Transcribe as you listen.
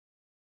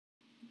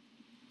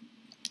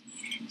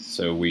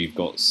So we've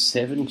got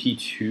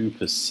 72%.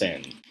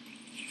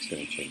 Just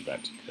going to change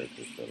back to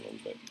cocoa for a little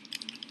bit.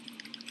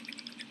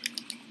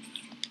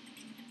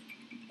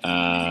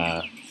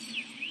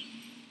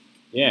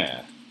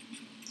 Yeah.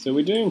 So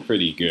we're doing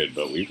pretty good,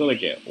 but we've got to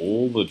get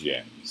all the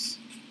gems,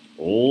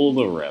 all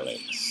the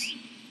relics,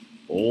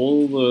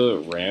 all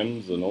the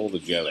rams, and all the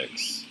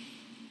gelics.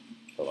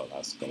 I feel like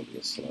that's going to be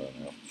a slow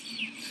now.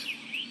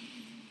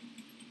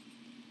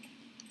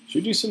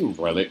 Should we do some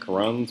relic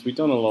runs? We've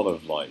done a lot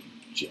of, like,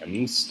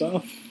 gem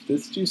stuff.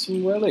 Let's do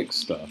some relic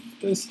stuff.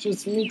 Let's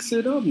just mix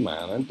it up,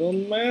 man. It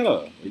doesn't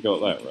matter. We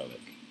got that relic.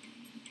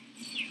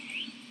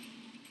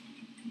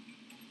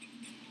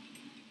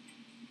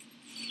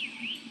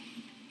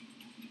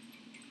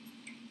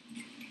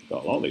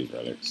 Got a lot of these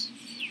relics.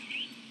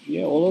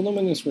 Yeah, all of them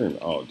in this room.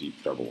 Oh,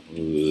 deep trouble.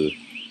 Ugh.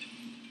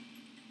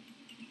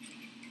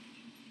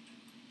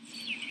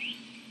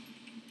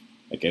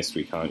 I guess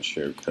we can't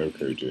show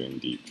Coco doing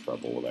deep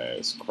trouble there.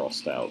 It's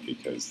crossed out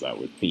because that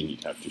would mean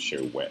you'd have to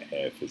show wet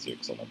hair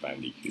physics on a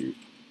Bandicoot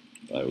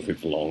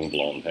with long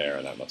blonde hair,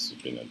 and that must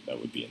have been that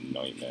would be a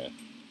nightmare.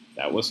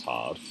 That was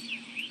hard.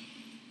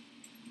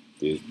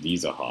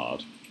 These are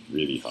hard,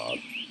 really hard.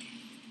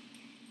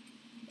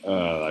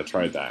 I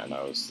tried that and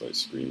I was like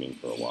screaming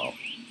for a while.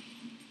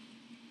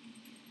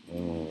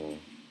 Oh.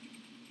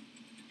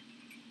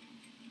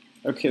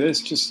 Okay,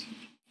 let's just.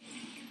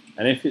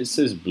 And if it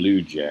says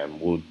blue gem,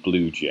 well,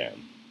 blue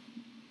gem.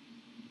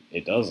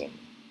 It doesn't.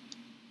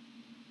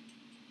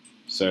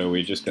 So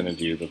we're just going to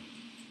do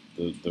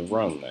the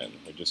run then.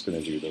 We're just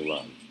going to do the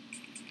run.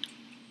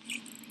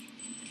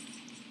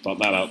 Thought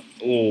that up.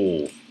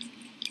 Oh.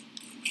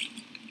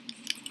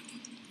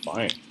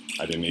 Fine.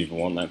 I didn't even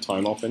want that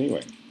time off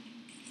anyway.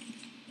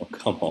 Oh,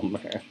 come on,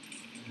 man.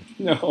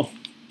 No.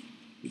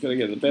 You gotta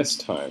get the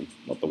best time,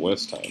 not the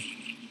worst time.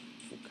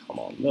 Oh, come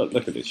on.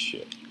 Look at this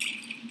shit.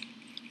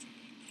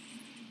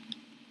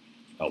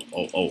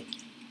 Oh.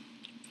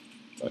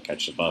 Gotta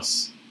catch the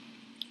bus.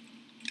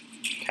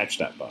 Catch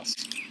that bus.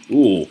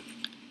 Ooh.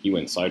 He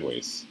went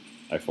sideways.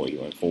 I thought he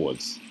went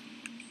forwards.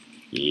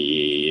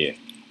 Yeah.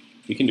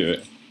 We can do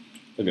it.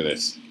 Look at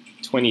this.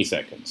 20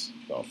 seconds.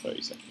 Oh,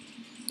 30 seconds.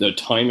 The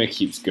timer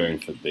keeps going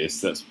for this.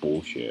 That's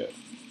bullshit.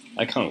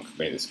 I can't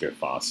make this go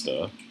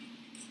faster.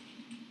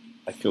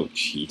 I feel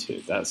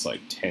cheated. That's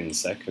like 10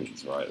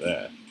 seconds right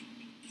there.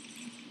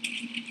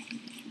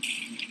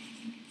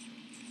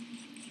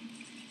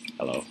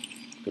 Hello.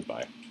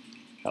 Goodbye.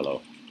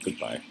 Hello.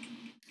 Goodbye.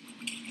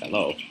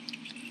 Hello.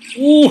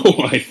 Ooh,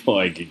 I thought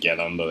I could get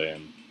under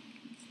him.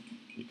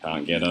 You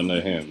can't get under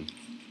him.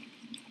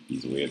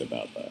 He's weird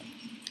about that.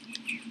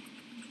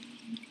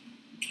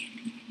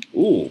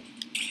 Ooh.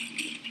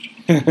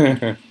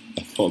 I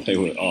thought they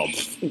were up.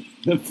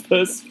 The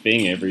first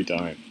thing every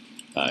time.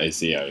 I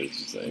see, I was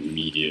just an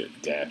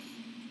immediate death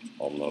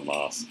on the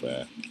mask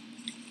there.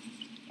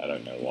 I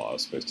don't know what I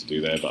was supposed to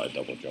do there, but I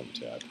double jumped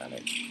it. I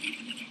panicked.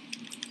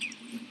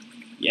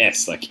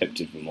 Yes, I kept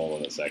it for more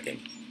than a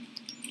second.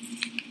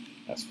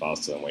 That's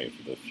faster than waiting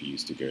for the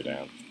fuse to go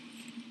down.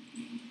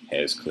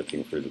 Hair's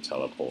clipping through the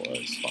teleporter,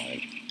 it's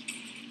fine.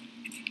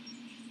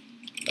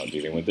 Not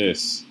dealing with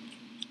this.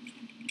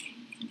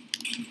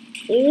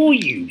 Oh,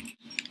 you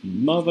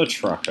mother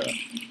trucker.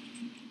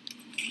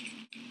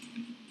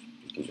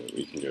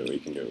 We can do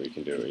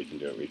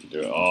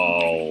it.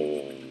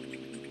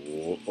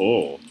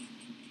 Oh.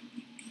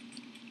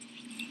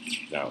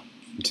 No.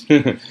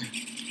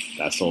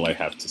 That's all I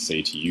have to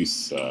say to you,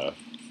 sir.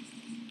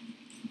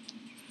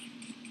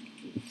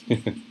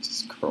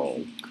 Just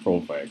crawl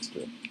for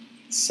extra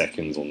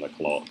seconds on the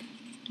clock.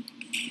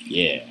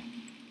 Yeah.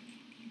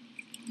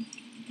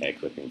 Hair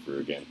clipping through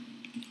again.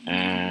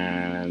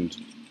 And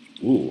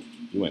ooh,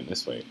 you went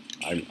this way.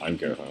 I'm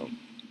go home.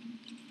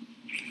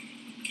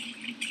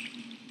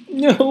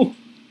 No.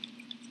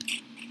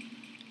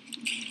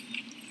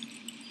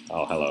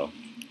 Oh, hello.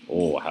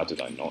 Oh, how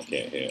did I not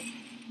get hit?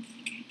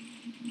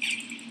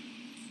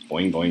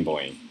 Boing, boing,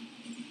 boing.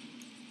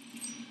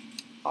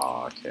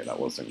 Ah, okay, that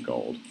wasn't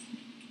gold.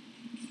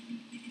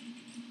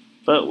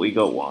 But we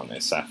got one,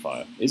 it's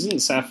sapphire. Isn't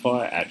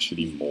sapphire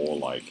actually more,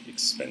 like,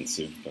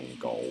 expensive than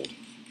gold?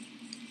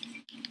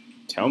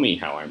 Tell me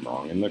how I'm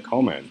wrong in the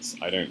comments.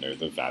 I don't know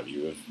the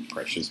value of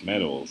precious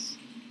metals.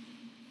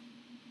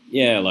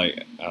 Yeah,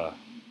 like,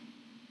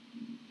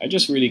 I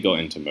just really got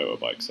into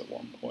motorbikes at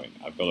one point.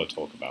 I've got to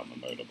talk about my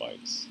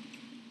motorbikes.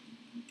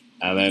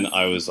 And then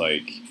I was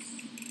like,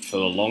 for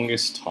the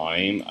longest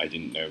time, I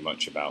didn't know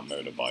much about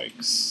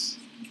motorbikes.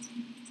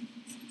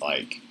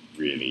 Like,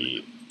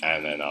 really.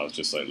 And then I was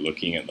just like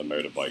looking at the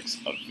motorbikes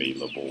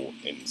available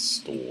in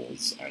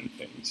stores and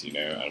things, you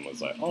know, and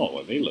was like, oh,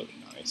 well, they look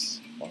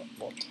nice. What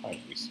time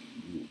are we?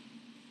 Ooh.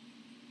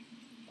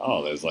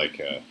 Oh, there's like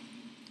a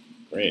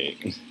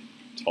great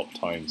top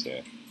times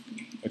here.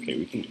 Okay,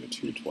 we can do a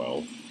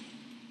 2:12.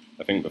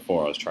 I think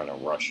before I was trying to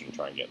rush and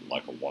try and get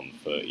like a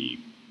 1:30.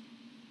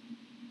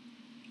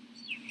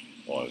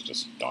 Well, I was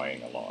just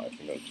dying a lot. I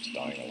think I was just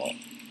dying a lot.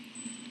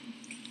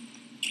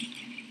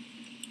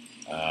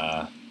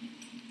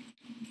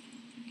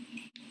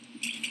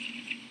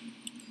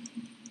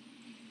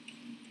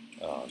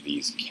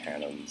 these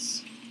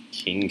cannons,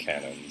 king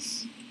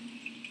cannons.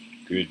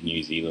 Good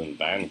New Zealand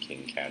band,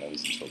 King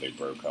Cannons, until they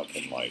broke up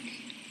in like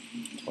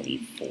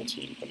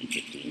 2014,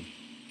 2015.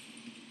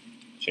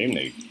 Shame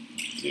they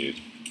did.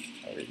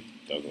 I really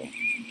dug them.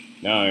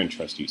 No, I don't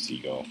trust you,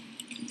 Seagull.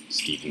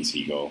 Steven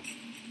Seagull.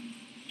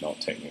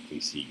 Not technically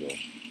Seagull.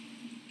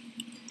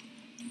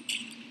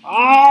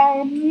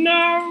 Oh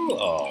no!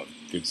 Oh,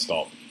 good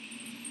stop.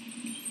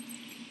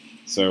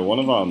 So one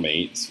of our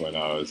mates, when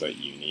I was at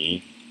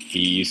uni,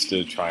 he used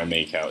to try and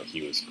make out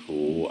he was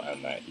cool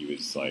and that he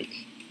was like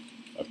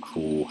a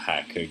cool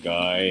hacker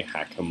guy,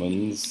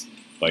 hackermans,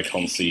 by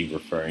constantly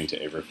referring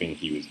to everything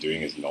he was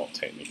doing as not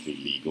technically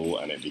legal,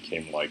 and it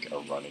became like a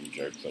running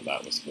joke that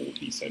that was all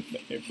he said for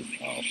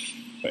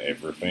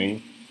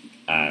everything.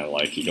 And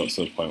like he got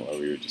to the point where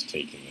we were just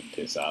taking the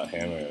piss out of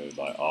him, and it was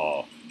like,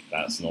 oh,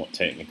 that's not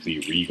technically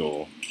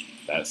regal,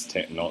 that's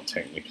not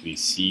technically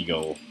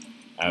seagull,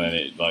 and then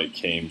it like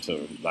came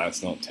to,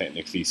 that's not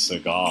technically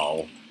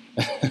Seagal,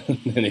 and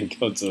then it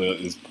got to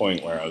this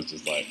point where I was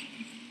just like,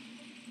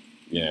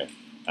 yeah.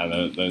 And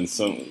then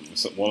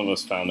one of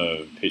us found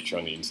a picture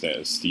on the internet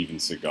of Steven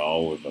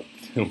Seagal with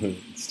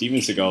Steven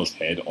Seagal's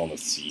head on a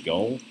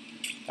seagull,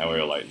 and we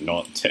were like,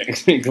 not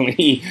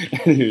technically,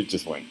 and it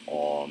just went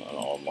on and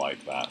on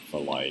like that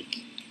for like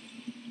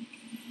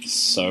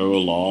so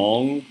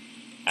long,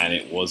 and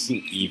it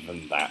wasn't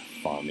even that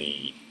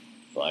funny.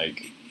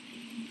 Like,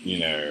 you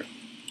know,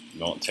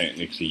 not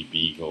technically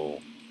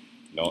Beagle,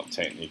 not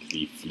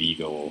technically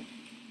Fleagle,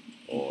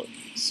 or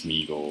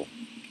Smeagol.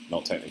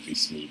 Not technically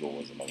Smeagol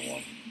was another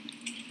one.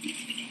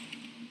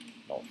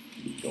 Not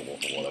legal or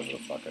whatever the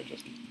fuck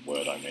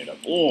word I made up.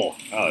 Oh,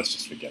 let's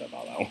just forget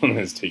about that one.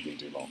 It's taking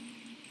too long.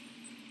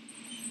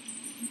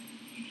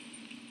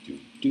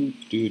 Do.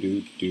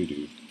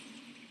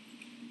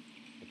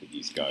 Look at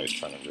these guys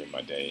trying to ruin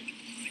my day.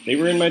 They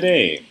ruined my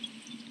day.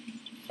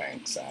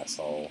 Thanks,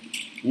 asshole.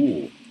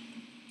 Ooh.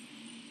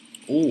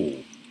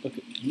 Ooh.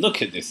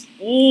 Look at this.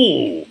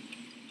 Ooh.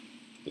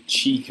 The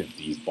cheek of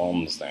these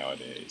bombs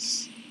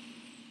nowadays.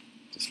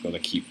 Just gotta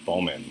keep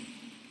bombing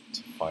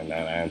to find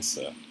that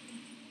answer.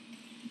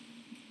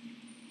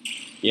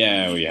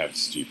 Yeah, we have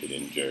stupid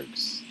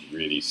in-jokes.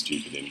 Really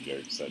stupid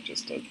in-jokes that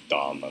just are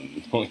dumb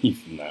and not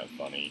even that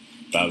funny.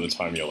 But at the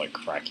time you're like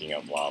cracking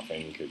up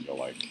laughing because you're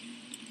like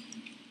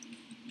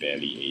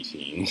barely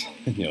 18.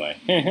 And you're like,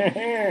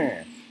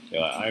 you're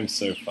like, I'm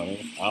so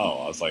funny. Oh,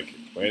 I was like,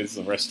 where's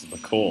the rest of the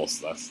course?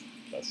 That's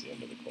the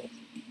end of the course.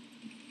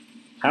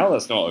 How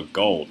that's not a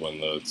gold when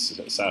the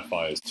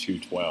sapphire is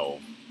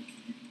 212?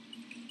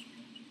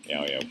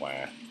 Yeah,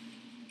 wow.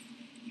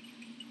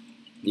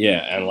 Yeah,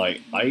 and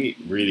like, I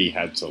really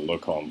had to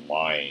look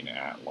online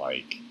at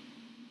like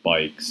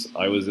bikes.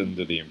 I was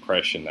under the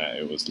impression that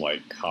it was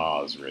like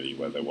cars really,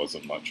 where there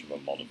wasn't much of a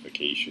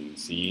modification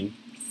scene.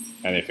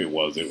 And if it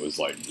was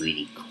like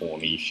really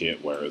corny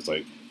shit where it was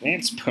like,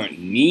 let's put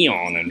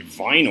neon and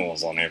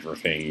vinyls on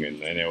everything and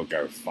then it'll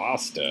go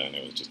faster, and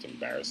it was just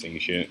embarrassing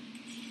shit.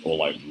 Or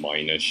like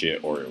minor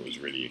shit, or it was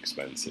really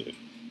expensive.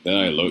 Then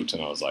I looked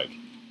and I was like,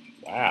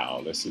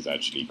 wow, this is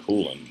actually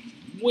cool and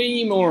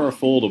way more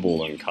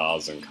affordable than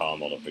cars and car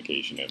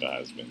modification ever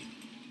has been.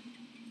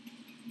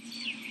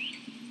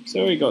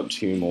 So we got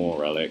 2 more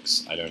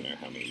relics. I don't know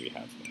how many we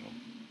have now.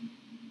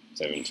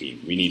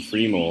 17. We need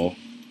 3 more.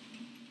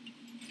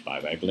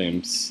 Bye-bye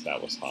blimps.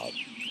 That was hard.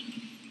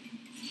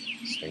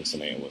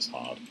 Sphinxinator was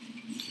hard.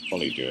 I'd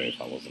probably do it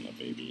if I wasn't a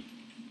baby.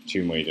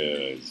 Tomb Raider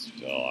is...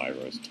 Oh, I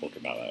was talking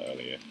about that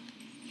earlier.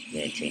 I'm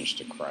going to change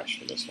to Crash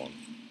for this one.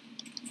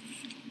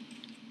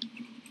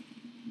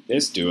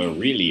 Let's do a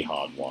really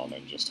hard one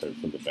and just hope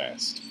for the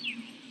best.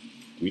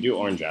 Do we do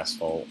Orange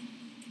Asphalt?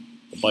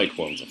 The bike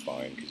ones are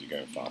fine because you're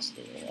going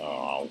faster.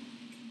 Oh.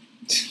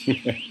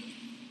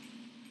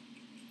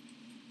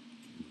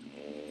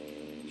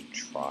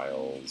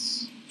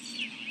 Trials.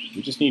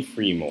 We just need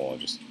 3 more.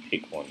 Just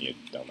pick one, you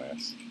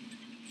dumbass.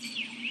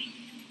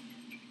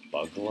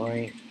 Bug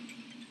Light?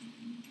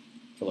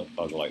 I feel like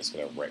Bug Light's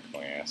gonna wreck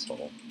my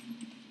asshole.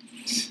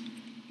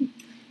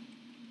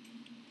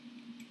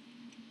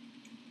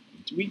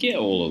 Do we get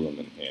all of them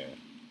in here?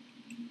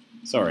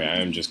 Sorry, I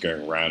am just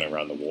going round and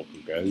round the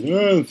WARPED guys.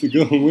 Oh, I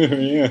forgot where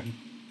I am.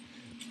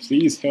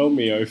 Please help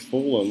me, I've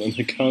fallen and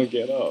I can't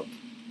get up.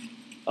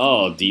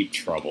 Oh, deep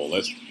trouble.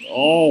 Let's...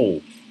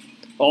 Oh!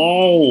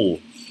 Oh!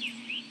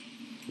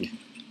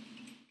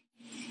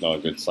 Not a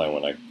good sign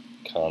when I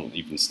can't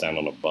even stand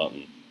on a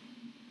button.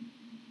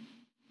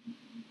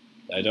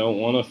 I don't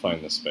want to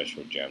find the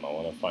special gem, I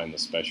want to find the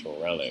special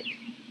relic.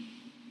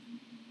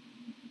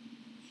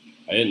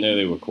 I didn't know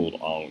they were called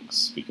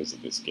Ankhs because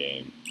of this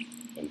game.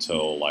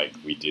 Until, like,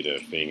 we did a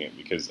thing,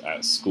 because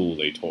at school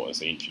they taught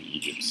us ancient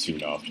Egypt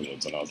soon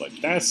afterwards, and I was like,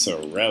 that's a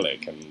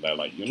relic, and they're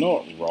like, you're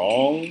not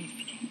wrong,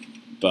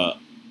 but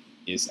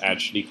it's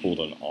actually called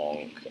an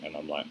Ankh, and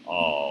I'm like,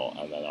 oh,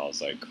 and then I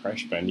was like,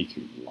 Crash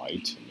Bandicoot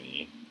lied to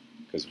me,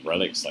 because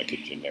relic's like a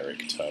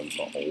generic term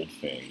for old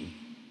thing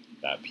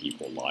that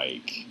people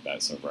like,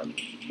 that's a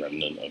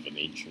remnant of an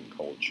ancient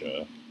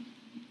culture,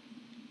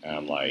 and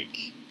I'm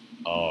like,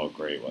 Oh,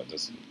 great. Well, it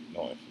doesn't,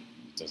 not if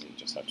it doesn't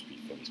just have to be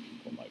things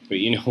people like, but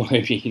you know what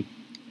I mean?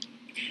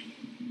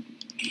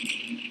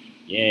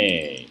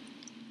 Yay.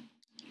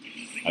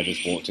 I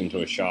just walked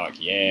into a shark.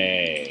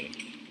 Yay.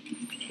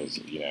 Because,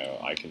 you know,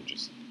 I can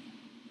just...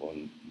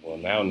 We'll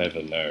now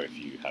never know if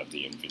you have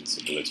the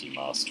invincibility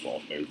mask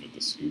swap over the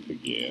scooper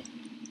gear.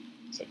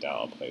 So I doubt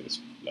I'll play this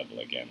level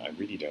again. I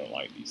really don't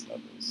like these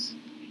levels.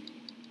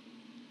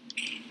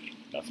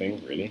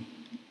 Nothing? Really?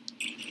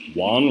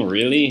 One?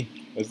 Really?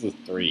 Where's the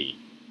 3?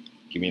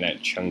 Give me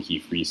that chunky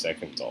 3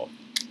 seconds off.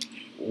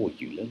 Oh,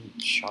 you little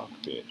shark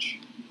bitch.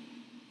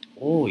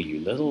 Oh, you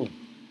little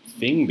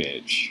thing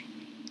bitch.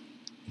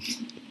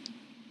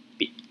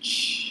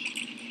 Bitch.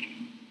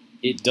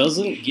 It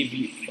doesn't give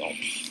you...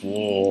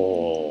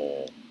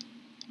 Oh.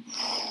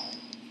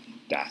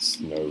 That's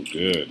no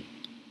good.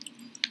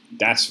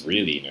 That's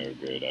really no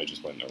good. I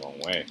just went the wrong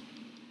way.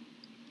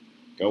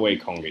 Go away,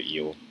 Conga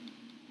Eel.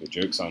 Your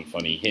jokes aren't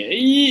funny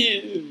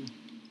here.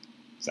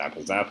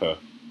 Zapper Zapper.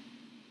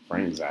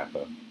 Frank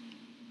Zapper.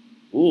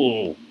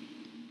 Ooh.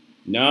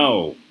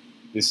 No.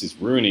 This is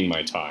ruining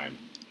my time.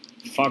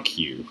 Fuck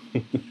you.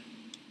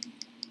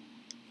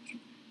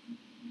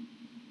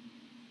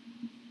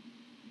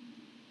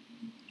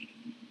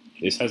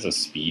 This has a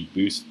speed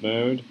boost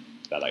mode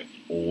that I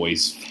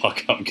always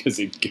fuck up because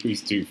it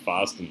goes too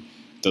fast and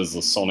does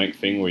the Sonic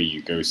thing where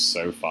you go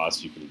so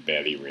fast you can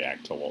barely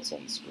react to what's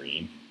on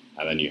screen,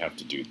 and then you have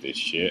to do this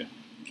shit,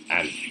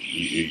 and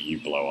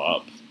you blow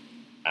up,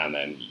 and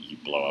then you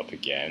blow up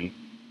again,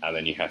 and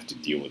then you have to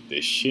deal with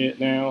this shit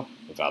now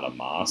without a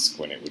mask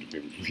when it would have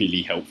been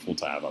really helpful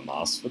to have a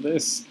mask for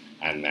this,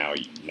 and now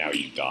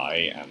you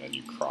die, and then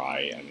you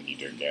cry, and then you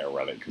don't get a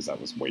relic because that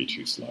was way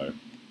too slow.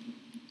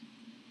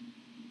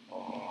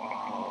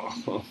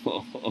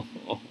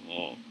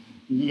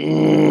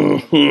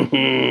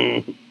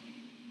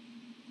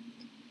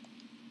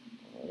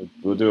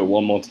 We'll do it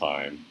one more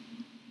time.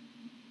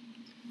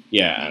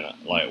 Yeah,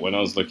 and like when I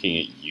was looking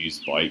at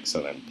used bikes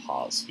and then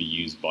parts for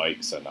used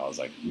bikes, and I was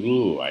like,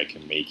 ooh, I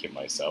can make it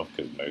myself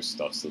because most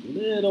stuff's a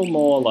little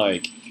more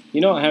like,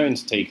 you're not having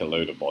to take a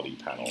load of body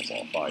panels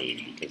off, are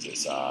you? Because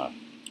it's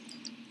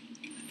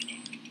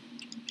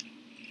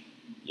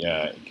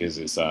yeah, because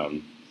it's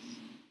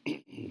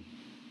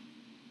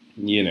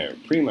you know,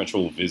 pretty much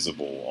all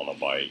visible on a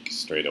bike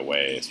straight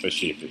away,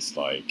 especially if it's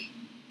like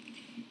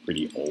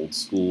pretty old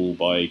school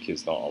bike.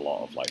 It's not a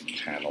lot of like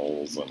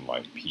panels and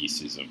like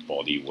pieces of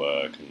body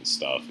work and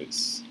stuff.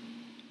 It's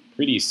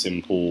pretty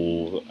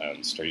simple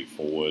and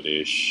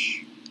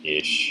straightforward-ish.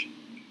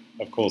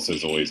 Of course,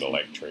 there's always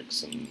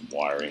electrics and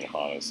wiring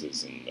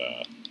harnesses and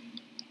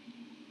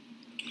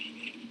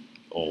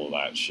all of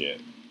that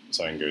shit.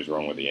 Something goes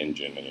wrong with the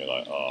engine and you're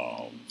like,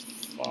 oh,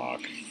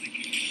 fuck.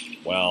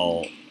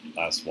 Well,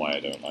 that's why I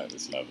don't like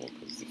this level,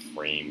 because the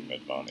frame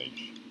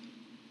advantage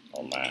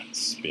on that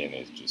spin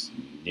is just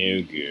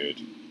no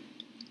good.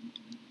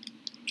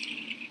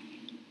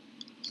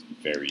 It's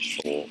very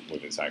short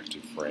with its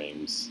active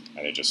frames,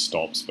 and it just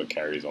stops but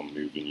carries on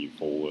moving you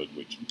forward,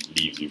 which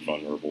leaves you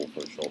vulnerable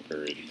for a short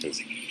period,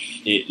 because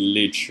it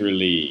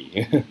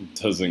literally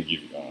doesn't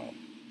give you... Oh.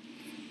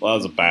 Well,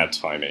 that was a bad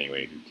time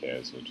anyway, who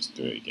cares, we'll just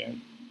do it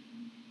again.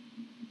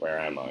 Where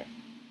am I?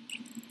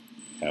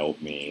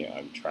 Help me,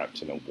 I'm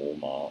trapped in a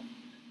Walmart.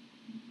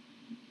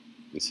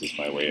 This is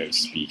my way of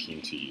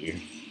speaking to you.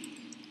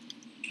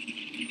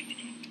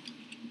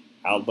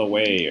 Out the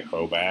way,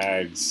 hoe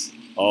bags.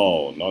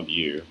 Oh, not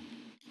you.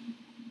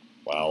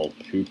 Well,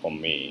 poop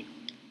on me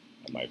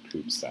and my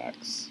poop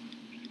sacks.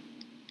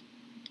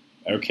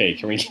 Okay,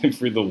 can we get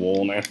through the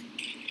wall now?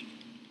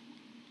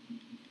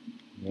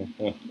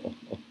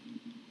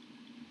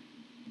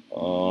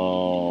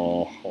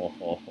 Oh,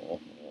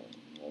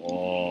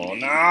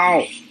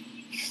 no!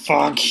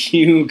 Fuck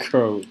you,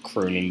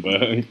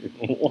 Cronenberg.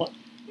 What?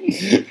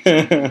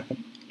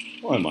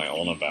 What am I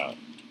on about?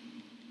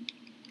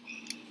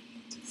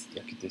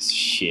 Look at this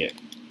shit.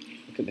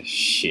 Look at this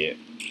shit.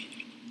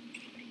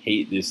 I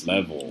hate this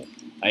level.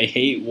 I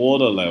hate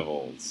water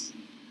levels.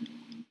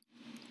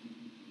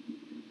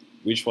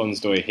 Which ones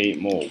do I hate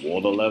more?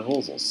 Water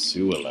levels or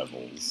sewer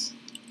levels?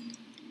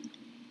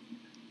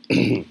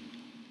 It's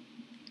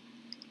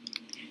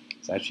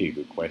actually a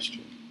good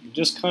question.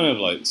 Just kind of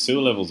like,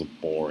 sewer levels are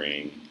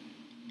boring.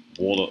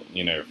 Water,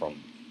 you know,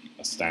 from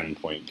a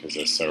standpoint because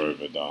they're so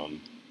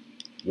overdone.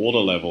 Water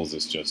levels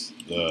is just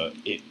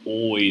it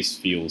always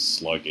feels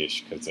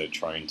sluggish because they're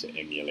trying to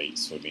emulate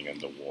swimming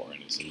underwater,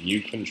 and it's a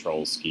new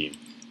control scheme,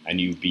 and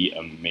you'd be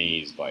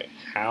amazed by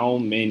how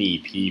many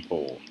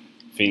people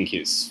think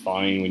it's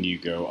fine when you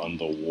go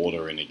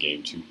underwater in a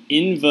game to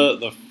invert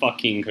the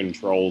fucking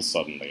controls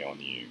suddenly on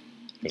you.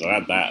 Because I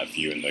had that a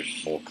few in the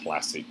more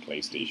classic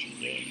PlayStation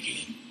games. You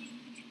know?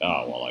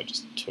 Oh, well, I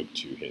just took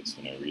 2 hits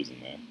for no reason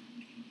there.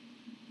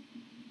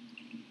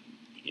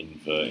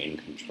 Inverting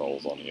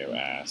controls on your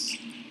ass.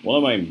 One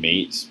of my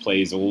mates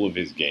plays all of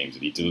his games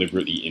and he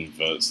deliberately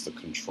inverts the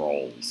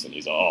controls. And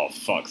he's like, oh,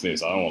 fuck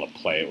this, I don't want to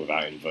play it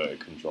without inverted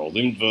controls.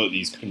 Invert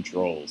these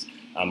controls.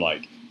 I'm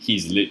like,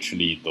 he's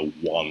literally the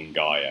one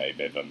guy I've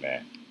ever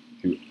met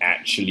who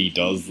actually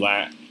does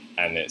that,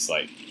 and it's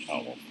like,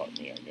 oh well, fuck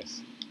me, I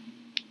guess.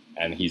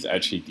 And he's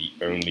actually the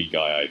only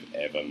guy I've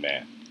ever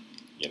met,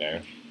 you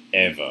know,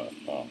 ever.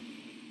 Oh.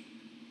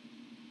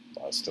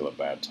 But it's still a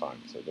bad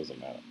time, so it doesn't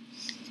matter.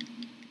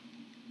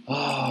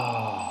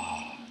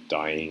 Ah,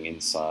 dying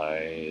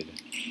inside,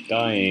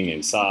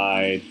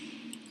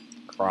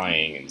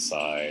 crying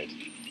inside.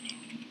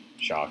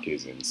 Shark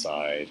is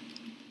inside.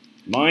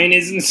 Mine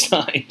is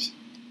inside.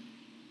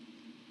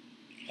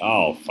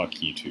 Oh,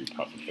 fuck you too,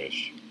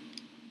 pufferfish.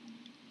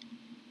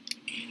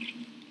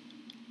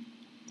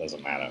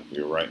 Doesn't matter.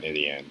 We were right near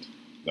the end.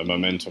 The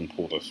momentum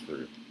pulled us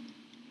through.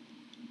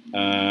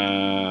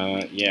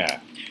 Yeah.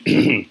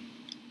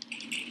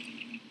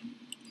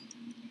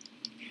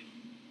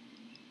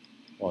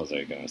 What was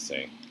I gonna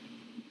say?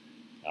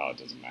 Oh, it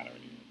doesn't matter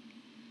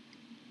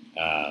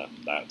anymore.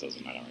 That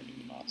doesn't matter, I need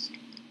the mask.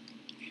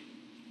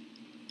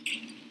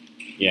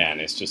 Yeah,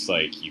 and it's just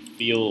like, you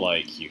feel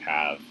like you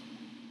have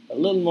a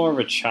little more of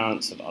a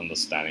chance of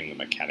understanding the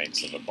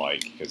mechanics of a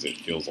bike, because it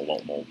feels a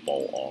lot more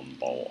bolt on,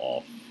 bolt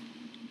off.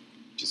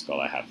 Just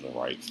gotta have the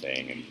right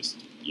thing, and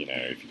just, you know,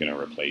 if you're gonna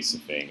replace a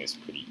thing, it's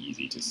pretty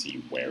easy to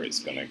see where it's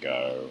gonna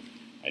go,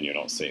 and you're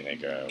not sitting there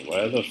going,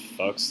 where the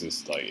fuck's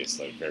this? Like, it's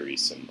like very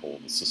simple.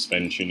 The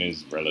suspension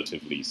is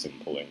relatively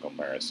simple in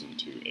comparison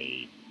to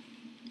a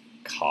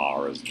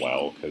car as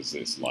well, because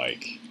it's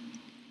like,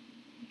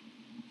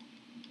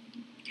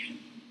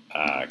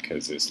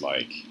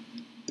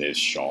 there's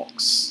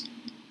shocks.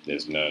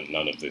 There's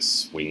none of this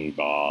swing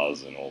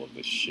bars and all of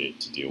this shit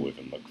to deal with,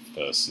 and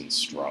McPherson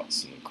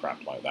struts and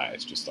crap like that.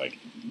 It's just like,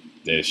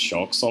 there's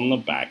shocks on the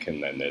back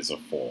and then there's a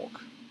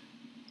fork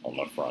on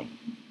the front.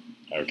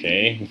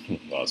 Okay?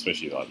 Well,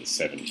 especially like the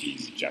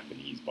 70s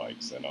Japanese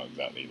bikes, they're not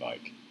exactly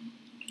like...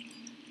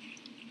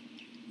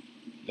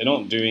 They're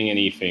not doing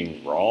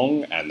anything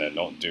wrong, and they're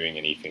not doing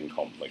anything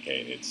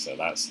complicated, so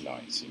that's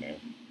nice, you know?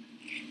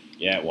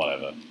 Yeah,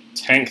 whatever.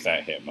 Tank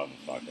that hit,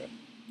 motherfucker.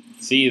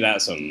 See,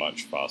 that's a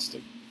much faster...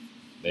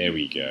 There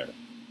we go.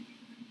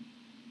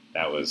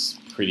 That was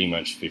pretty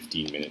much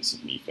 15 minutes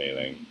of me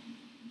failing.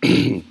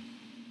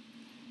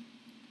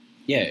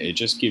 Yeah, it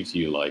just gives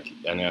you, like...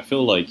 And I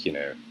feel like, you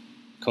know,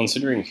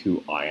 considering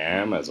who I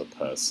am as a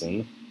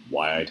person,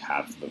 why I'd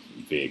have the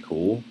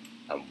vehicle,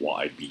 and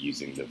what I'd be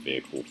using the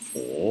vehicle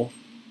for,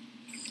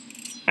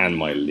 and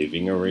my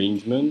living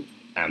arrangement,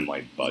 and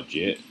my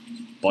budget,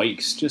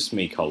 bikes just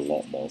make a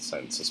lot more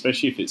sense,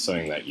 especially if it's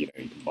something that, you know,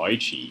 you can buy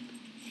cheap.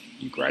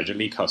 You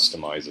gradually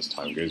customize as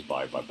time goes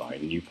by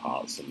buying new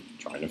parts and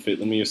trying to fit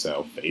them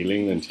yourself,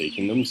 failing, then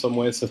taking them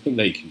somewhere so that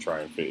they can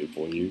try and fit it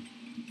for you.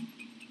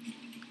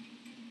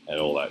 And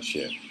all that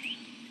shit.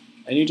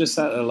 And you just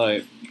sat there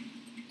like,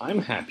 I'm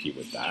happy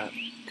with that.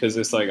 Because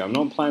it's like, I'm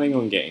not planning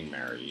on getting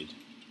married.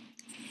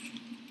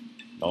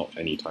 Not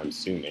anytime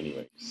soon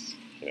anyways.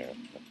 You know,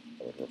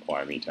 that would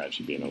require me to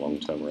actually be in a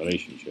long-term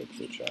relationship,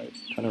 which I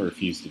kind of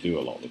refuse to do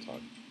a lot of the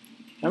time.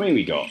 How many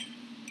we got?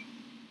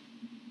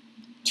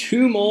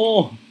 2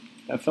 more?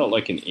 That felt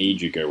like an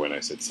age ago when I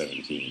said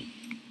 17.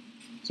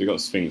 So we got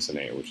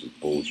Sphinxinator, which is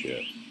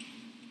bullshit.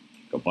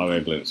 Got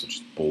Byway Blimps, which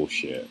is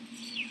bullshit.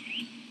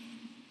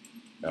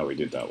 Oh, we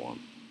did that one.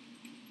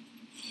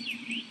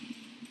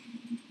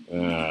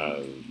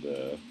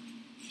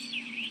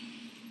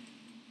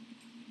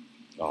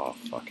 Oh,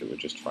 fuck it, we'll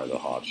just try the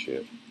hard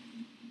shit.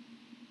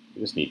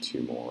 We just need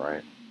 2 more,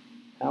 right?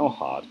 How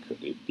hard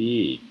could it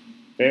be?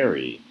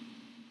 Very.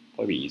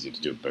 Probably easy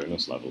to do a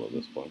bonus level at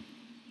this point.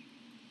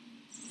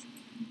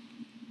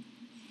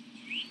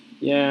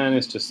 Yeah, and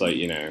it's just like,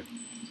 you know,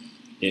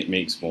 it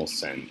makes more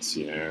sense,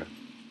 you know?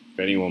 If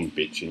anyone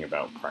bitching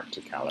about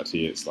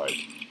practicality, it's like,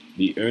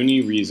 the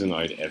only reason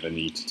I'd ever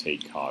need to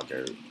take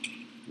cargo,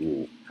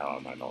 ooh, how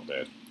am I not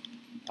dead,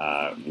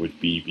 would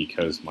be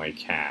because my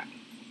cat,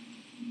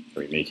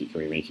 can we make it, can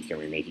we make it, can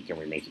we make it, can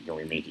we make it, can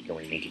we make it, can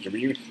we make it, can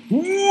we...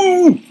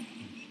 Woo!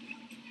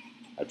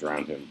 I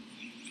drowned him.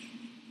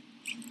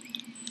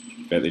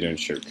 Bet they don't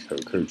show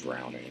Coco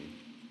drowning.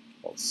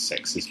 What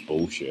sexist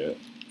bullshit.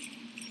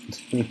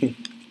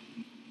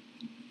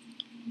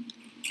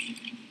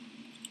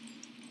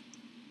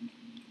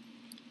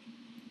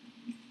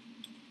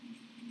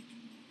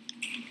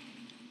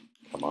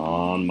 Come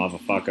on,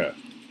 motherfucker.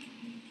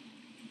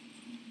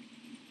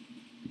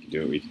 We can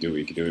do it, we can do it,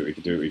 we can do it, we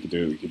can do it, we can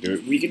do it, we can do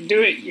it, we can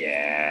do it,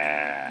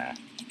 yeah!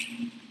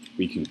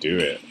 We can do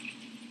it.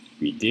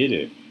 We did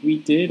it. We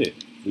did it.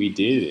 We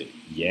did it.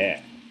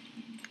 Yeah.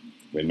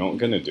 We're not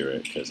gonna do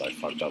it because I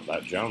fucked up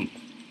that jump.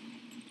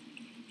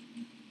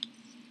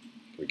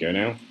 Can we go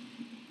now?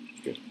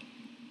 Good.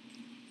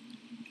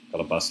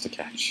 Got a bus to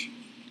catch.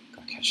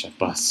 Gotta catch that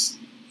bus.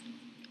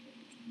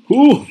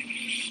 Whew!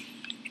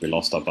 We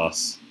lost our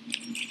bus.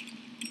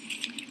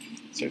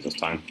 Saves us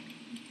time.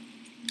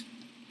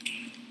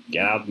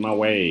 Get out of my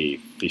way,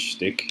 fish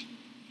stick.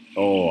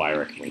 Oh, I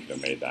reckon we could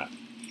have made that.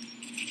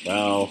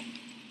 Well,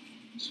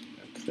 just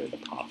clear the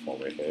path while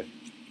we're here.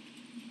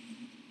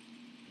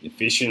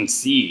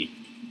 Efficiency.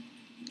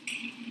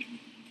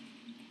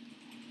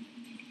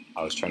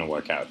 I was trying to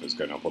work out if it was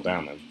going up or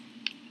down then.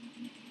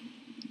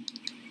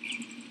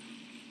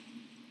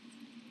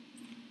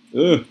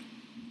 Ugh.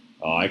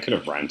 Oh, I could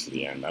have ran to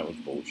the end. That was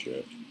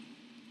bullshit.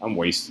 I'm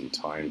wasting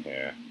time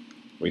here.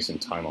 Wasting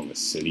time on this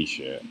silly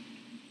shit.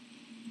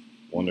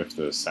 Wonder if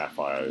the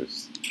Sapphire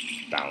is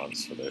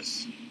balanced for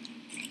this.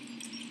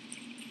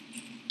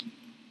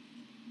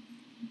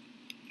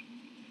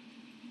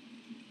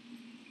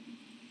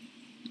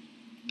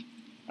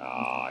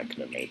 Ah, I could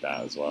have made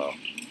that as well.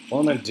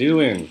 What am I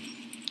doing?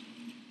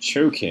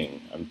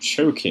 Choking. I'm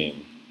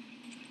choking.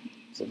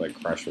 It's like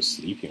Crash was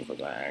sleeping from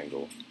that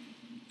angle.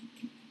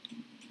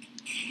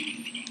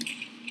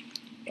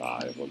 Ah,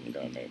 I wasn't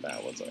gonna make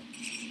that, was I?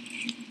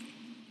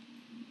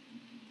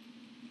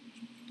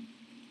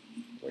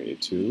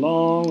 Waited too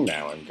long,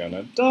 now I'm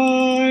gonna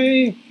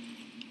die!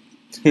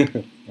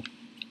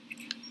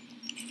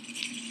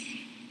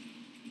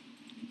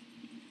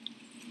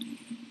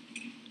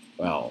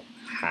 Well,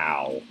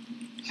 how?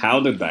 How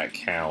did that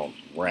count,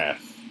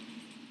 ref?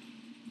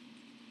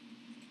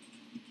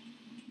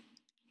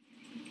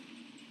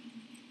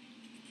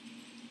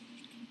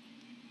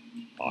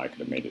 Oh, I could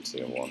have made it to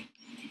the one.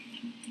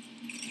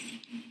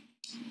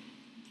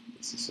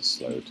 This is a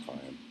slow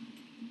time.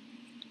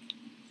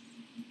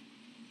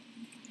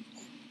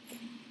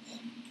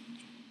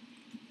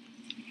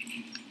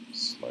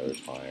 Slow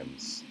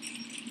times.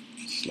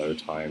 Slow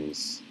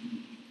times.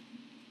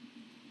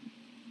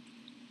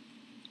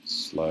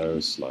 Slow,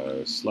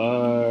 slow,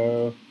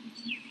 slow.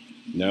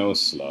 No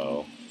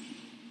slow.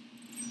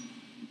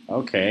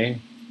 Okay.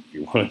 If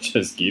you want to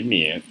just give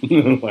me it.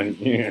 Like,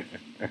 yeah.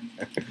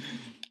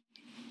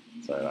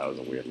 Sorry, that was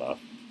a weird laugh.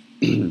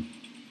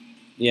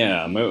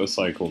 Yeah, a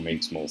motorcycle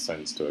makes more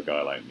sense to a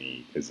guy like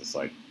me, because it's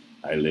like,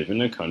 I live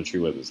in a country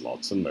where there's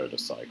lots of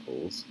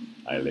motorcycles.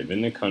 I live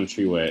in a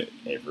country where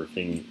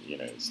everything, you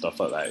know, stuff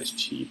like that is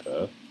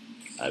cheaper.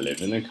 I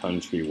live in a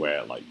country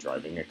where, like,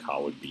 driving a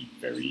car would be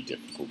very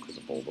difficult because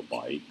of all the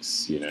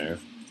bikes, you know?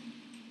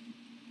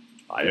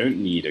 I don't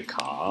need a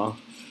car.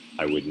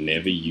 I would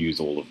never use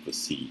all of the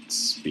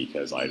seats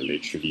because I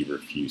literally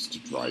refuse to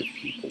drive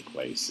people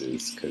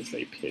places because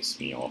they piss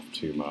me off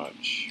too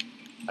much.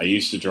 I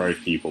used to drive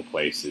people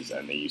places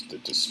and they used to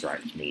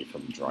distract me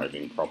from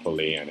driving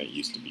properly, and it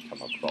used to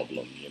become a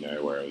problem, you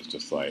know, where it was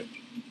just like,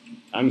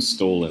 I'm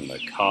stalling the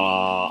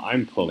car,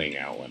 I'm pulling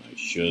out when I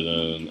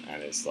shouldn't,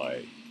 and it's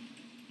like,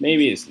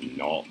 maybe it's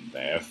not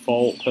their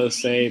fault per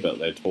se, but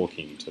they're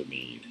talking to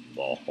me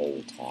the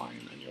whole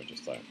time, and you're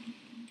just like,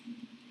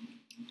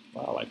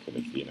 well, I could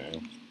have, you know,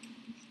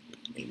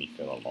 made me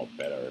feel a lot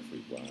better if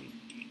we weren't.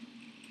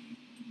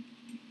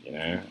 You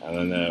know? And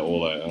then they're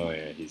all like, oh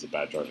yeah, he's a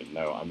bad driver.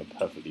 No, I'm a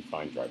perfectly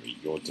fine driver.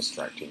 You're a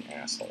distracting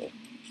asshole.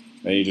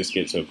 Then you just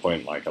get to a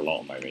point like a lot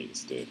of my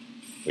mates did,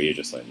 where you're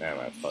just like, nah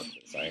man, fuck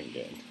this, I ain't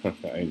getting,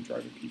 I ain't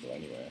driving people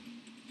anywhere.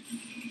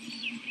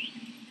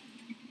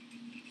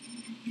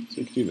 So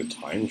we could do the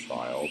time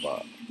trial,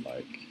 but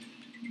like,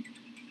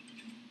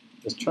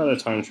 let's try the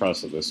time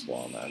trials for this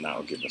one, and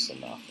that'll give us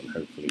enough, and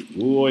hopefully,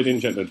 ooh, I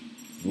didn't check the,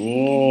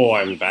 ooh,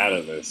 I'm bad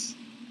at this.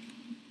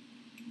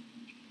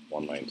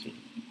 119.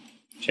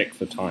 Check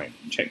the time.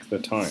 Check the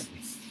time.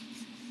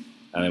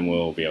 And then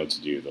we'll be able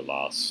to do the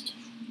last.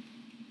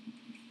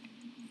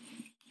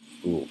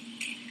 Ooh.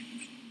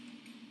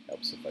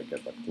 Helps if I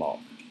get the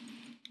clock.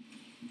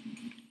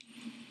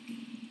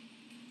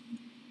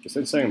 It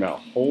said something about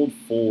hold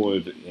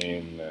forward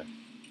in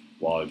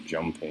while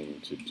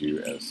jumping to do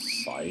a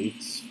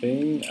sights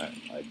thing.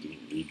 I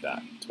didn't read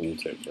that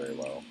tooltip very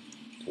well.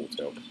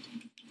 Tooltip.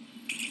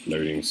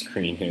 Loading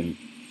screen in.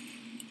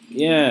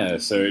 Yeah,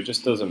 so it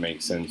just doesn't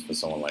make sense for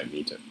someone like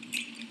me to,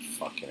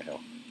 fucking hell,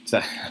 to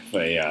have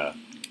a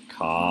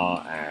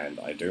car, and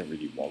I don't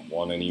really want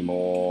one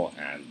anymore,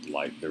 and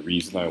like the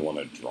reason I want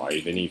to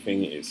drive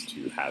anything is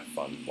to have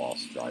fun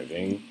whilst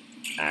driving,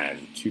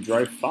 and to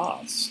drive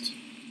fast,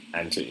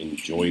 and to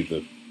enjoy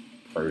the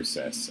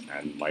process,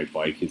 and my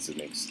bike is an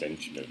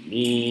extension of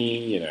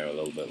me, you know, a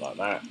little bit like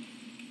that.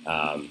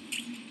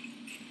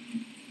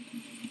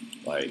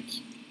 Like,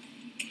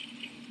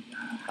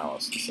 how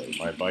else to say,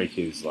 my bike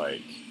is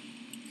like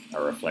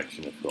a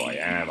reflection of who I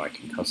am. I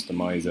can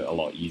customize it a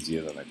lot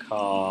easier than a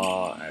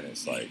car, and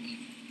it's like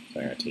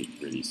something I take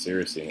really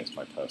seriously, and it's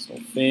my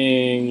personal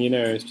thing, you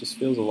know, it just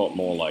feels a lot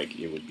more like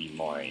it would be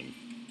mine.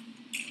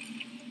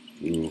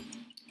 Ooh.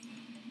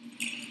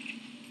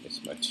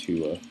 It's my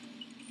tour.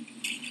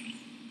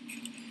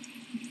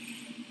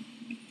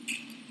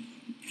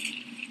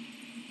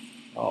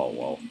 Oh,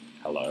 well,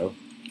 hello.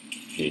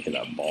 You hit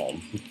that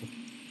bomb.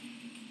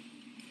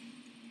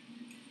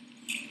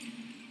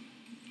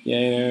 Yeah,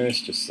 you know,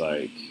 it's just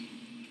like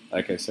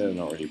I said, I'm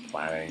not really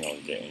planning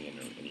on getting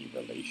into any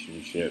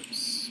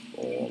relationships,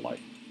 or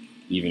like,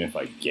 even if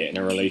I get in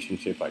a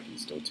relationship, I can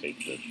still take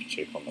the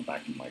chick on the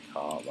back of my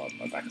car, rather than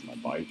the back of my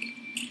bike.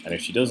 And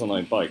if she doesn't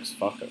like bikes,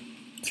 fuck her.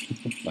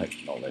 Like,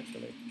 not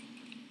literally.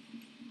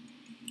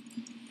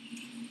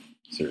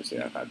 Seriously,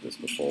 I've had this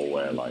before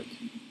where, like,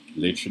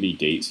 literally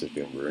dates have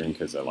been ruined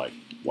because they're like,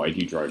 why do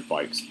you drive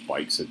bikes?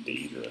 Bikes are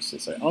dangerous.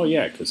 It's like, oh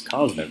yeah, because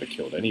cars never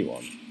killed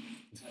anyone.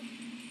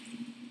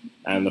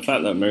 And the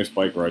fact that most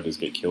bike riders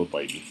get killed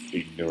by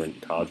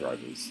ignorant car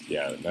drivers,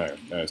 yeah, no,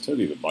 it's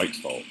totally the bike's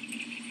fault.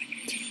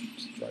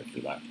 Just drive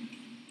through that.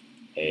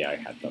 Hey, I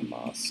had the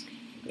mask.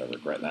 I'm gonna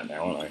regret that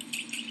now, aren't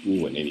I?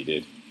 Ooh, I nearly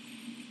did.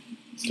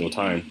 Still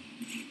time.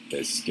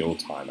 There's still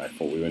time. I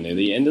thought we were near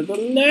the end of the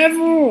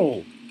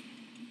level!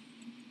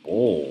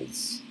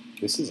 Balls.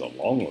 This is a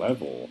long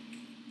level.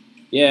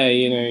 Yeah,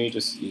 you know, I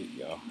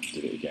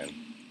did it again.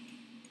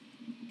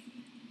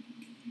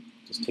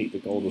 Just take the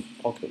gold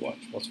pocket watch.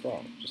 What's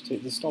wrong? Just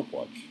take the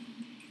stopwatch.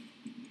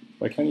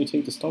 Why can't you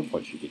take the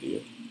stopwatch, you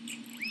idiot?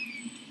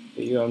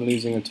 I'm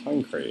losing a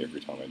time crate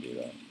every time I do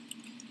that.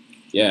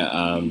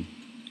 Yeah,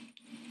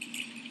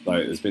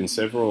 like, there's been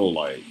several,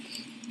 like,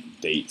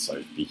 dates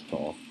I've been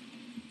on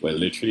where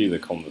literally the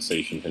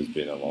conversation has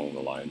been along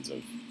the lines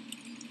of,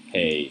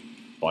 hey,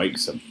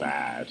 bikes are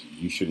bad,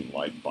 you shouldn't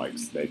like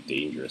bikes, they're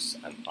dangerous,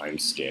 and I'm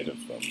scared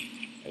of them.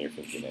 And you're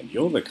thinking, and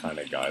you're the kind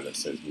of guy that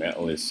says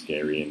metal is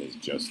scary and is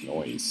just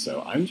noise,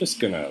 so I'm just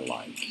gonna,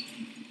 like,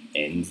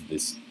 end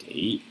this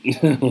date.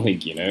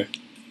 Like, you know?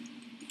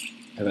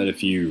 I've had a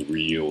few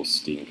real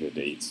stinker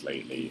dates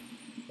lately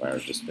where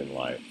I've just been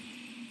like,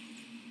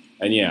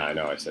 and yeah, I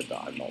know I said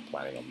that I'm not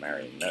planning on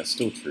marrying. That's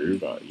still true,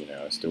 but, you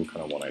know, I still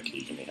kind of want to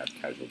occasionally have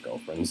casual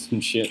girlfriends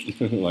and shit.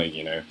 Like,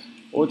 you know,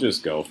 or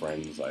just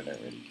girlfriends, I don't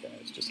really care.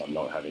 It's just I'm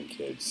not having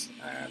kids,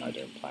 and I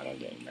don't plan on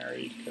getting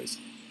married, because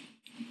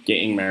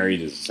getting married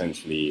is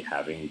essentially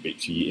having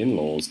bitchy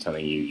in-laws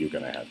telling you you're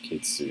going to have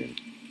kids soon.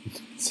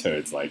 So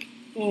it's like,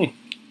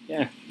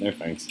 yeah, no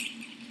thanks.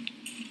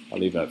 I'll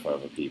leave that for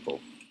other people.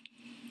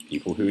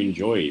 People who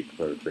enjoy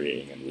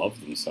procreating and love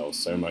themselves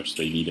so much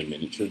they need a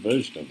miniature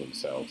version of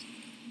themselves.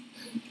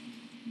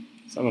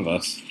 Some of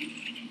us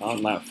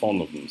aren't that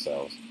fond of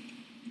themselves.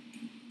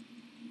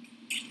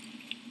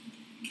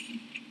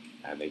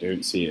 And they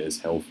don't see it as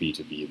healthy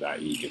to be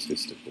that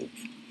egotistical.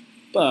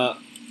 But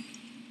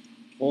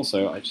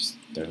also, I just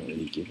don't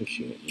really give a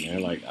shit, you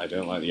know? Like, I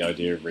don't like the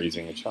idea of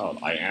raising a child.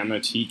 I am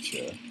a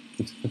teacher.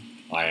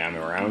 I am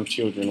around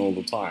children all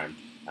the time.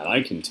 And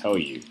I can tell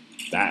you,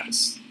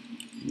 that's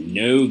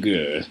no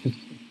good.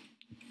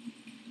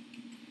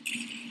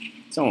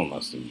 Someone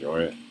must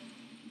enjoy it.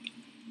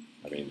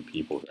 I mean,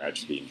 people who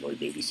actually enjoy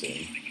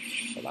babysitting.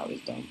 But that was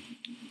dumb.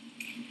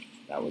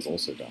 That was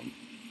also dumb.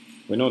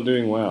 We're not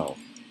doing well.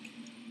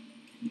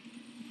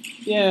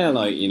 Yeah,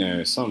 like, you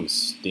know, some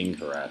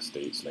stinker-ass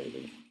dates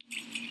lately.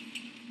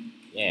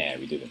 Yeah,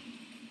 we did it.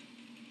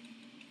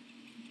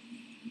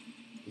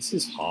 This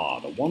is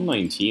hard. A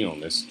 119 on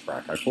this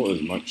track. I thought it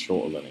was much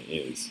shorter than it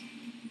is.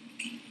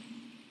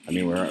 I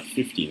mean, we're at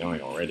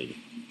 59 already.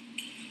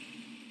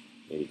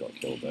 Nearly got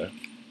killed there.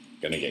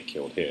 Gonna get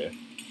killed here.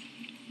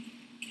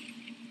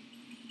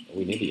 Are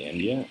we near the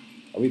end yet?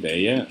 Are we there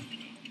yet?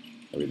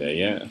 Are we there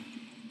yet?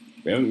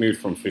 We haven't moved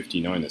from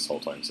 59 this whole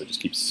time, so just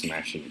keep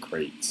smashing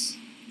crates.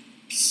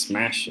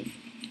 Smashing.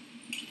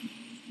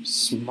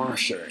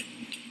 Smashing.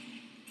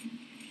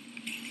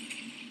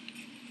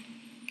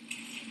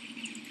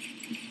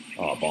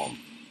 Oh, bomb.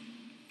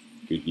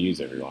 Good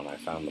news, everyone. I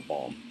found the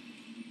bomb.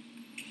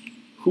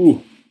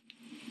 Whew.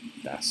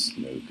 That's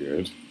no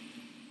good.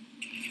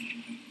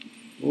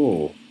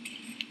 Oh.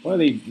 What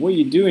are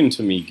you doing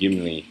to me,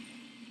 Gimli?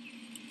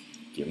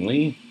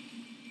 Gimli?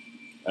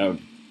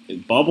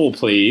 Bubble,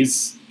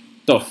 please.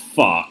 The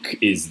fuck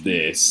is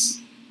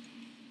this?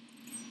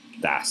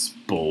 That's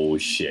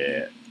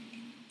bullshit.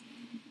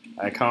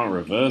 I can't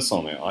reverse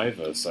on it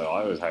either, so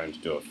I was having to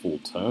do a full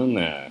turn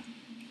there.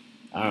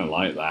 I don't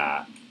like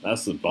that.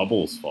 That's the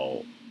bubble's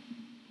fault.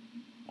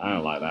 I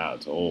don't like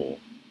that at all.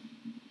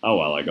 Oh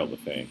well, I got the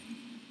thing.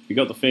 We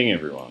got the thing,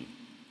 everyone.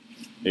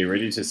 Are you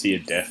ready to see a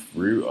death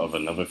route of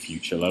another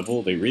future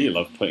level? They really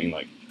love putting,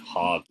 like,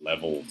 hard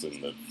levels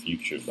in the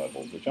future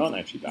levels, which aren't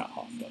actually that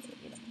hard, but,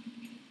 you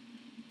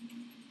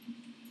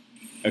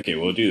know. Okay,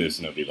 we'll do this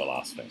and it'll be the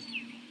last thing.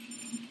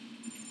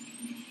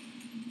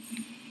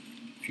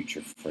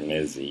 Future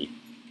frenzy.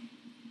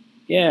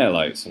 Yeah,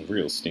 like, some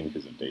real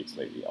stinkers of dates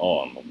lately. Oh,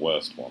 I'm the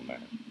worst one,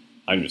 man.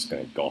 I'm just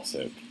gonna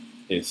gossip.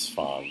 It's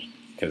fun,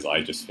 because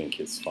I just think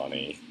it's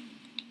funny.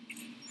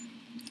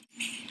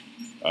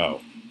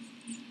 Oh.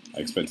 I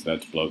expected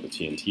that to blow up the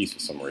TNTs for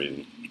some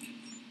reason.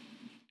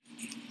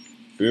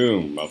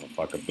 Boom,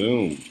 motherfucker,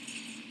 boom.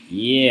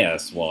 Yeah,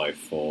 that's what I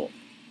thought.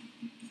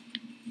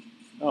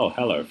 Oh,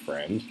 hello,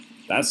 friend.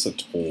 That's a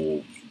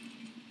tall...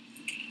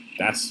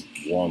 That's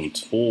one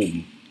tall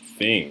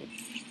thing.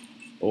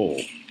 Oh,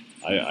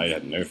 I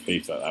had no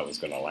faith that that was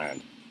going to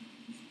land.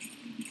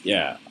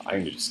 Yeah, I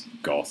can just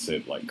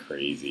gossip like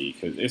crazy,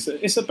 because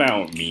it's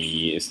about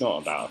me, it's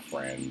not about a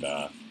friend.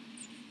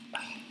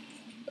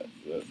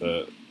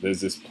 There's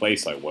this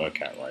place I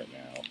work at right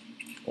now,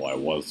 or I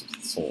was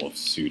sort of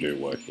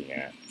pseudo-working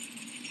at,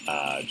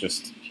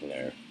 just, you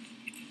know,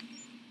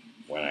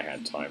 when I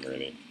had time,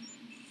 really.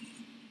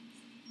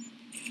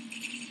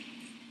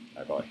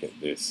 I gotta hit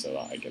this so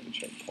that I get the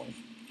checkpoint.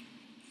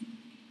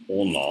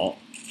 Or not.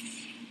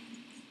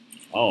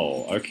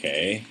 Oh,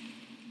 okay.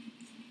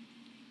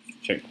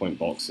 Checkpoint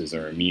boxes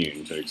are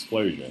immune to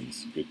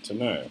explosions. Good to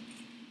know.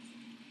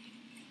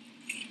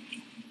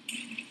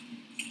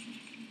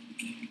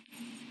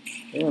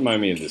 They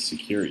remind me of the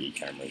security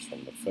cameras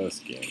from the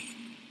first game.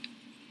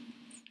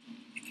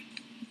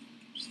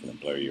 Just gonna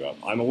blow you up.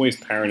 I'm always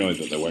paranoid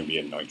that there won't be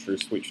a nitro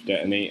switch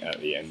detonate at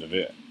the end of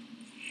it,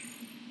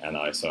 and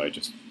so I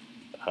just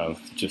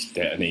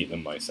detonate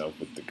them myself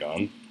with the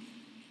gun.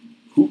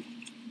 Whoop.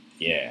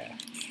 Yeah.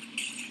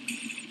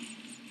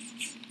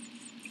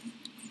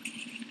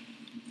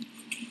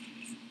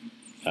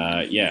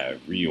 Yeah,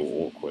 real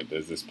awkward.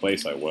 There's this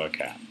place I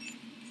work at,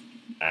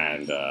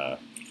 and,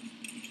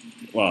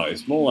 well,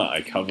 it's more that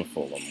I cover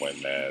for them when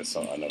there's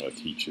another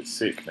teacher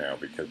sick now,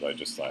 because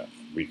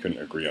we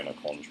couldn't agree on a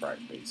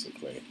contract,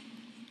 basically.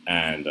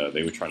 And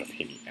they were trying to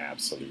pay me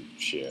absolute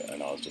shit,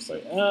 and I was just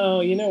like, oh,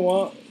 you know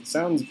what?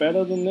 Sounds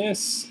better than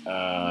this.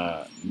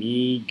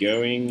 Me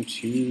going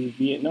to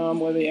Vietnam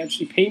where they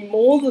actually pay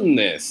more than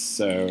this.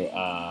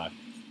 So,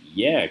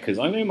 yeah, because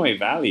I know my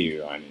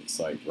value, and it's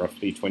like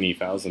roughly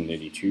 20,000,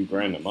 nearly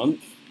 $2,000 a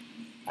month,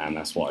 and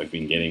that's what I've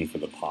been getting for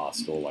the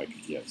past, or like,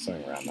 yeah,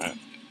 something around that,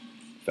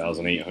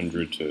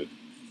 1,800 to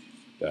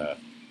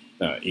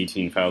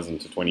 18,000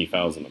 to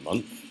 20,000 a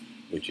month,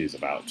 which is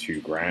about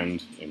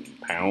 £2,000 in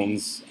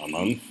pounds a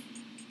month,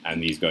 and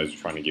these guys are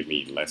trying to give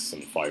me less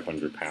than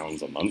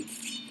 £500 a month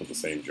for the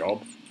same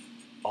job.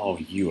 Oh,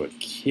 you are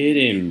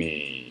kidding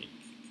me.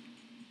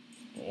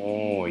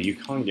 Oh, you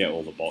can't get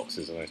all the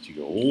boxes unless you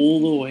go all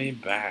the way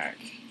back.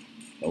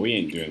 But we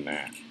ain't doing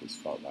that, because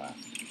fuck that.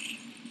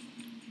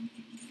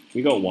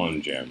 We got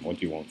one gem. What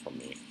do you want from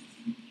me?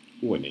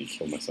 Ooh, I need to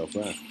kill myself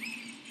there.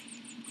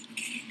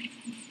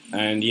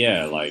 And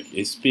yeah, like,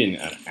 it's been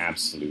an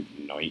absolute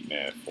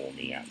nightmare for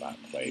me at that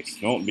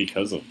place. Not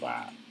because of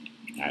that,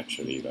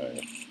 actually, though.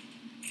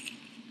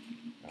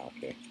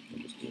 Okay,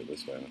 we'll just do it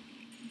this way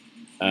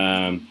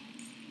then.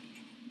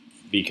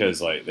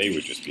 Because, like, they were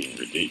just being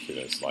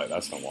ridiculous. Like,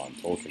 that's not what I'm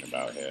talking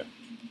about here.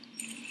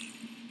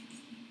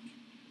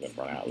 They've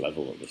run out of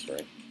level at this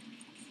rate.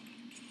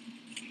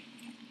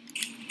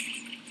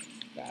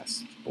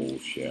 That's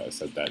bullshit. I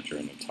said that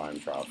during the time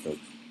trial.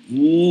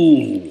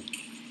 Ooh!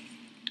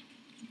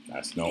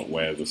 That's not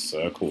where the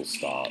circle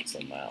starts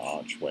on that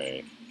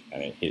archway,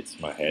 and it hits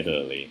my head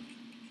early.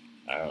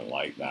 I don't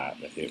like that.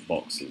 The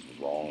hitbox is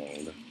wrong.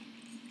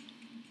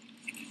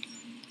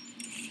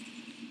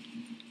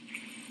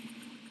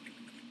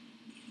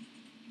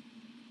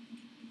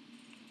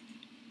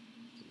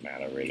 Doesn't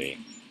matter really.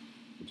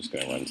 I'm just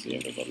going to run to the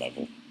end of the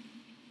level.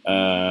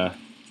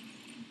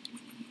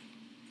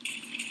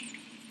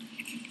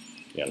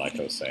 Yeah, like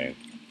I was saying,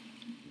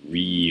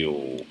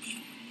 real,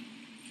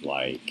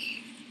 like,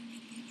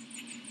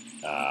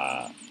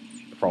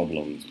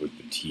 problems with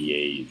the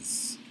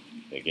TAs.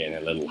 They're getting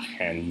a little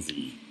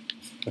handsy.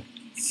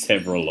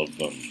 Several of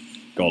them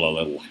got a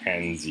little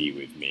handsy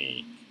with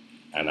me,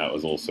 and that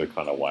was also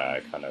kind of why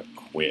I kind of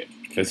quit,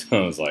 because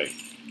I was like,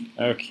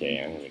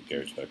 okay, I'm going to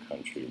go to a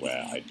country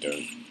where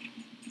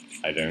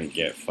I don't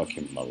get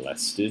fucking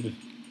molested,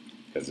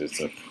 because it's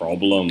a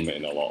problem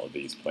in a lot of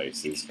these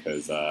places,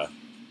 because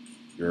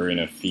you're in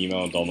a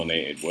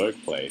female-dominated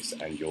workplace,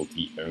 and you're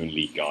the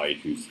only guy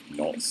who's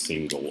not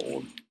single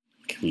or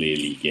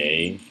clearly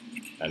gay.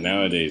 And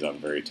nowadays I'm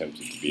very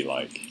tempted to be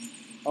like,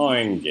 oh,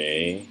 I'm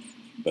gay,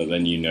 but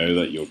then you know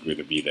that you're going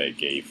to be their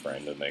gay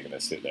friend, and they're going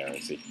to sit there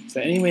and say, so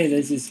anyway,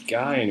 there's this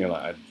guy, and you're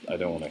like, I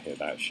don't want to hear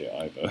that shit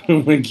either.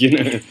 Like, you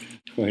know,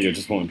 like, I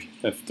just want to be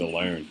left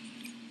alone.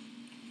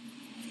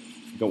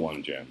 We got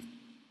one gem.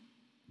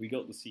 We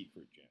got the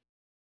secret gem.